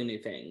totally new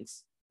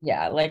things.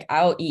 Yeah, like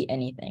I'll eat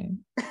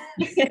anything.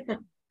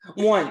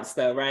 Once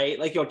though, right?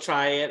 Like you'll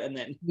try it and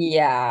then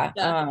yeah.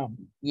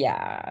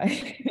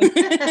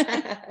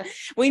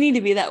 We need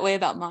to be that way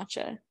about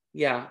matcha.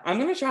 Yeah, I'm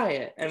gonna try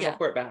it and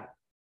report back.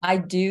 I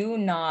do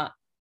not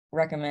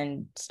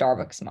recommend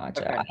Starbucks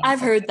matcha. Okay. I've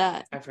hered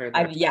that. I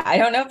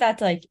don't know if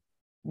that's like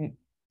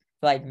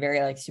very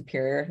like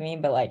superior of me,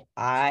 but like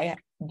I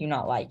do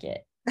not like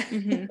it.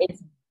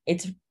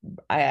 It's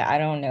I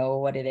don't know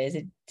what it is.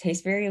 It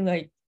tastes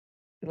very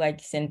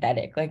like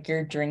synthetic, like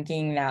you're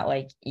drinking that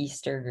like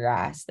Easter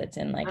grass that's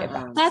in like a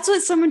bag. That's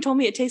what someone told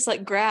me. It tastes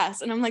like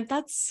grass, and I'm like,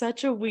 that's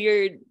such a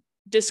weird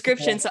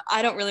description. So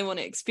I don't really want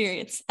to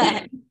experience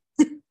that.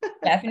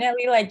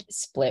 Definitely like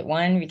split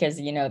one, because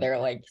they're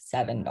like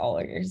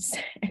 $7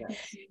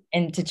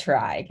 and to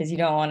try, because you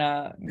don't want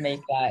to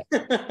make that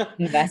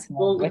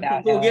investment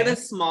we'll get a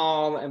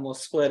small and we'll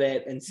split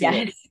it and see.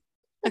 Yes.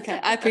 Okay,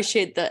 I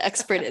appreciate the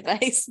expert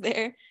advice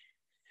there.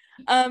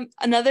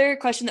 Another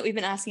question that we've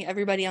been asking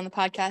everybody on the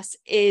podcast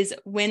is,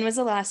 when was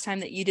the last time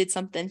that you did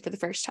something for the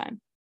first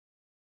time?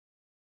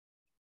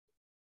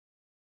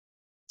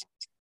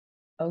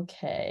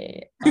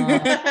 Okay.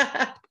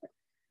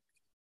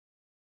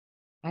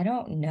 I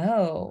don't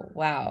know.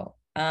 Wow.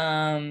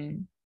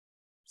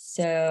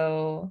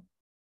 So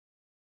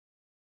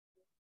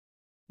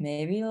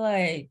maybe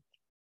like,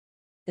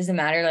 does it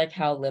matter like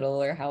how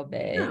little or how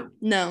big?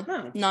 No,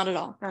 not at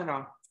all. Not at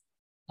all.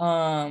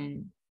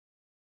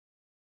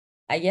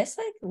 I guess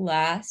like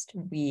last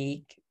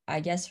week,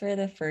 I guess for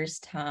the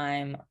first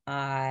time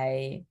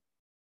I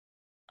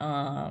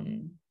I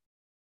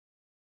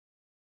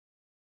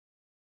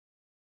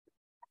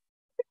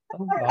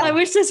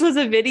wish this was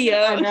a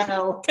video. I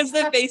know, because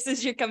the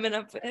faces you're coming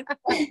up with.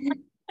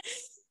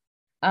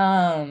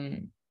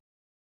 I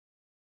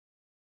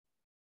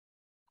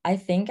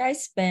think I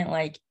spent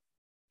like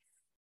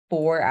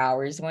 4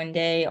 hours one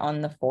day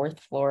on the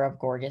 4th floor of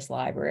Gorgas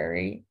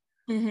Library.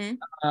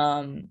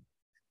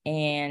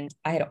 And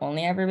I had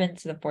only ever been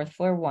to the 4th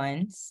floor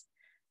once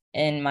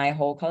in my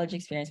whole college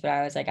experience, but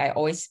I was like, I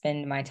always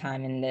spend my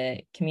time in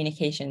the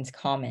communications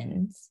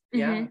commons.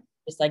 Yeah.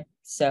 Just like,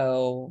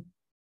 so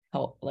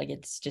like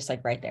it's just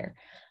like right there.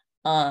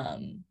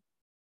 And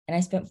I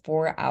spent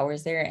 4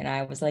 hours there, and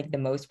I was like the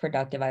most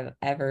productive I've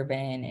ever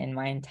been in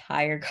my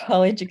entire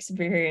college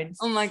experience.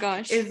 Oh my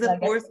gosh. Is the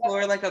 4th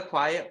floor like a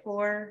quiet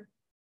floor?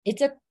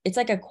 It's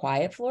like a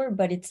quiet floor,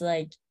 but it's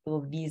like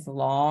these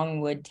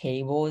long wood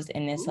tables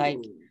and this like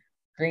Ooh.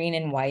 green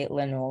and white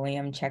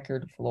linoleum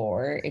checkered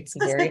floor. It's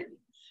very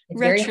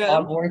Retro.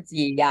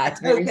 Hogwartsy. Yeah, it's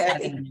very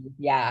Okay. 70s.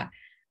 Yeah.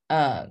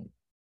 Um,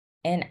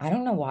 and I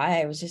don't know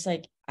why. I was just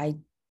like, I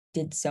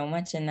did so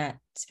much in that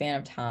span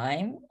of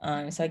time.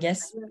 So I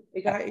guess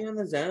It got you in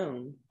the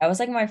zone. that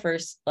was like my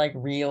first like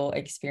real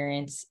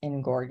experience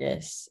in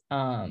Gorgas.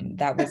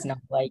 That was not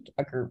like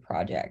a group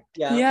project.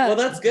 Yeah. Well, Yeah.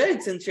 that's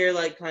good since you're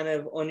like kind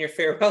of on your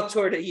farewell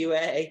tour to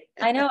UA.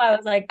 I know I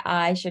was like,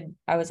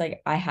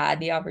 I had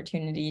the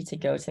opportunity to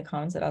go to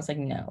comms, but I was like,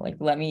 no, like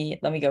let me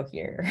go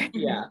here.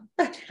 Yeah.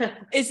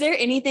 Is there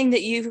anything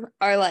that you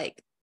are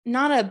like,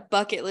 not a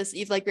bucket list that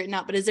you've like written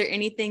out, but is there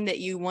anything that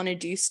you want to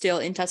do still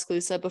in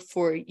Tuscaloosa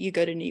before you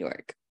go to New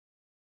York?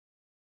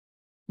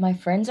 My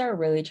friends are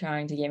really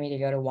trying to get me to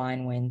go to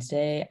Wine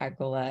Wednesday at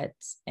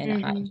Galette's,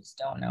 and I Mhm. just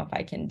don't know if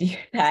I can do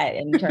that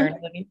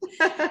internally.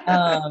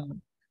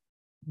 Um,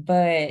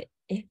 but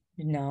if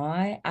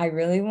not, I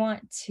really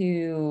want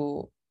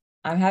to.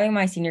 I'm having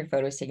my senior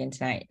photos taken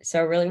tonight, so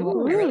I really Ooh.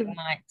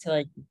 want to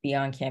like be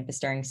on campus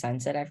during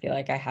sunset. I feel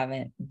like I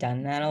haven't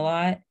done that a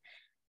lot.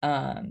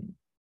 Um,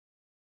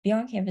 be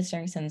on campus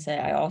during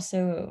sunset. I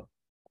also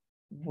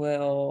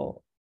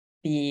will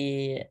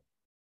be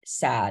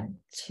sad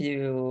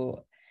to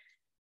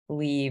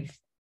leave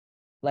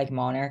like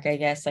Monarch, I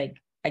guess. Like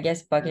I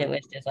guess bucket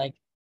list is like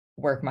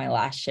work my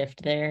last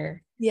shift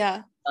there.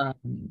 Yeah.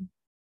 Um,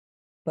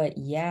 but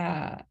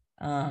yeah,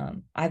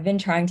 I've been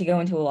trying to go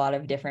into a lot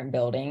of different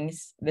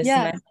buildings this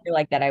Yeah. semester,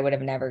 like that I would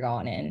have never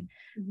gone in.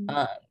 Mhm.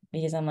 Um,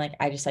 because I'm like,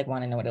 I just like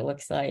want to know what it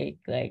looks like.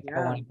 Like I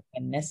Yeah. want to go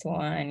in this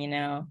one, you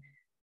know.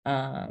 I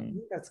Um,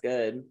 think that's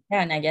good.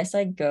 yeah, and I guess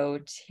like go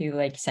to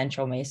like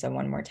Central Mesa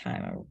one more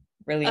time. I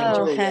really enjoy.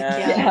 Oh, Oh heck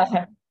yeah.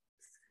 yeah.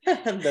 Yeah.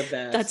 The That's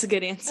best. a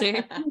good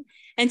answer.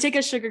 And take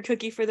a sugar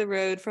cookie for the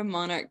road from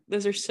Monarch.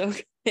 Those are so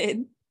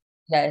good.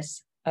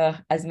 Yes.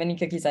 As many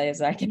cookies as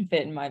I can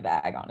fit in my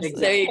bag, honestly.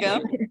 There you go.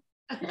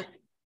 Exactly.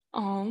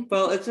 Oh,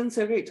 Well, it's been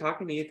so great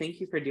talking to you. Thank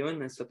you for doing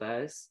this with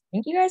us.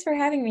 Thank you guys for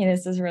having me.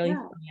 This is really Yeah.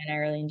 fun. I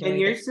really And enjoyed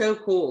you're it. so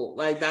cool.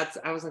 Like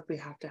I was like, we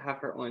have to have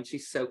her on.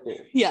 She's so cool.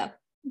 yeah.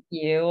 Thank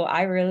you.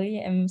 I really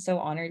am so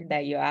honored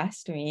that you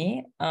asked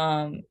me.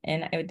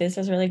 This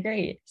was really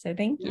great. So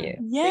thank Yeah. you.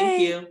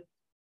 Thank Yay. you.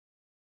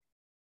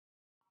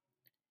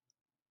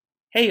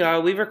 Hey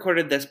y'all, we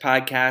recorded this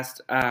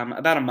podcast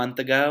about a month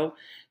ago,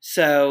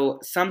 so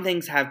some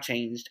things have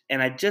changed,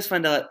 and I just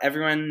wanted to let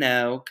everyone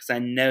know, because I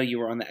know you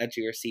were on the edge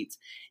of your seats.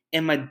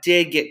 Emma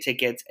did get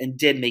tickets and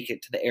did make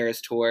it to the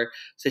Eras Tour,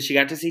 so she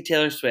got to see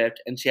Taylor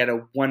Swift, and she had a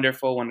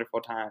wonderful,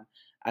 wonderful time.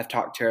 I've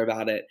talked to her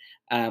about it,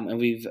 and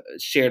we've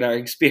shared our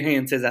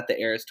experiences at the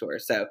Eras Tour,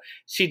 so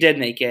she did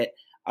make it.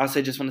 I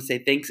also just want to say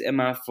thanks,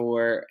 Emma,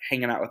 for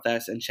hanging out with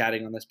us and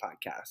chatting on this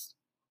podcast.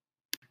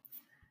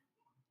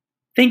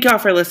 Thank y'all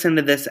for listening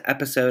to this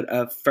episode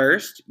of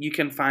First. You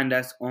can find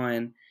us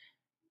on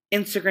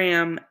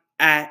Instagram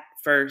at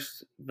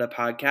First the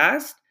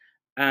Podcast.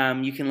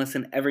 You can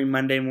listen every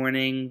Monday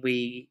morning.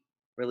 We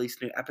release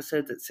new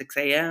episodes at 6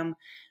 a.m.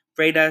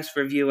 Rate us,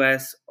 review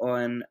us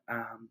on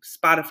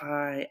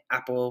Spotify,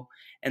 Apple,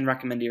 and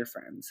recommend to your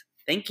friends.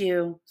 Thank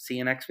you. See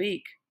you next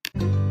week.